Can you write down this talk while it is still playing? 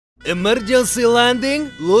Emergency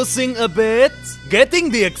landing, losing a bet,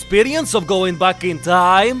 getting the experience of going back in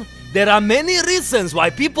time. There are many reasons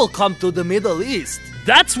why people come to the Middle East.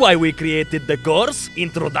 That's why we created the course,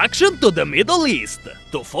 Introduction to the Middle East,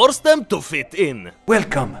 to force them to fit in.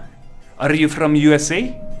 Welcome. Are you from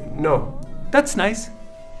USA? No. That's nice.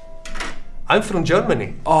 I'm from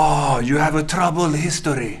Germany. Oh, you have a troubled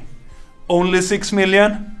history. Only 6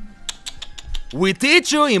 million? We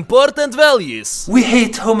teach you important values. We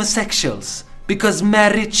hate homosexuals because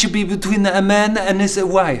marriage should be between a man and his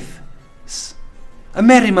wife. I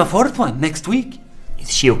marry my fourth one next week. Is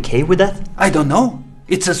she okay with that? I don't know.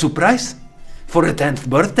 It's a surprise. For a 10th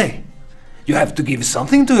birthday. You have to give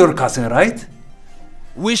something to your cousin, right?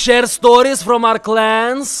 We share stories from our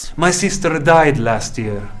clans. My sister died last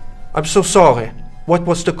year. I'm so sorry. What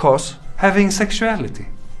was the cause? Having sexuality.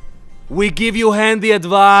 We give you handy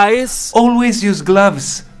advice. Always use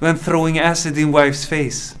gloves when throwing acid in wife's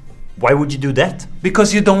face. Why would you do that?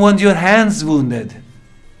 Because you don't want your hands wounded.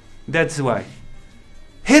 That's why.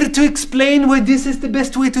 Here to explain why this is the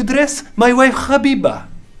best way to dress, my wife Habiba.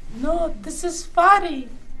 No, this is Fari.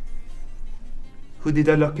 Who did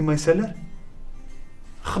I lock in my cellar?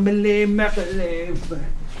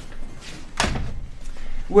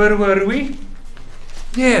 Where were we?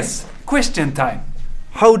 Yes, question time.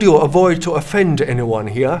 How do you avoid to offend anyone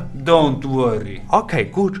here? Don't worry. Okay,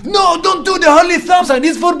 good. No, don't do the holy thumb sign,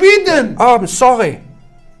 it's forbidden! I'm sorry.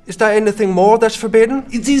 Is there anything more that's forbidden?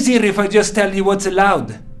 It's easier if I just tell you what's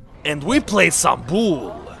allowed. And we play some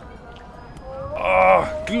pool.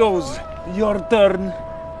 Close. Your turn.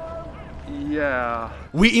 Yeah.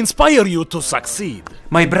 We inspire you to succeed.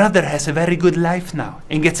 My brother has a very good life now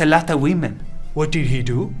and gets a lot of women. What did he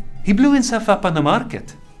do? He blew himself up on the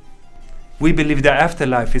market. We believe the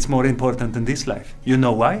afterlife is more important than this life. You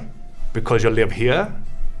know why? Because you live here?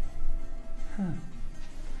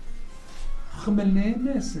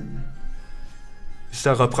 Is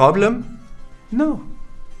there a problem? No.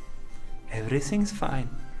 Everything's fine.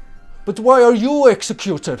 But why are you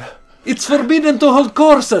executed? It's forbidden to hold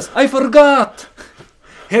courses. I forgot.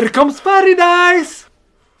 Here comes paradise.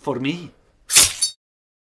 For me.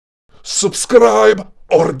 Subscribe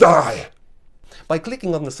or die. By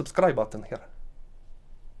clicking on the subscribe button here.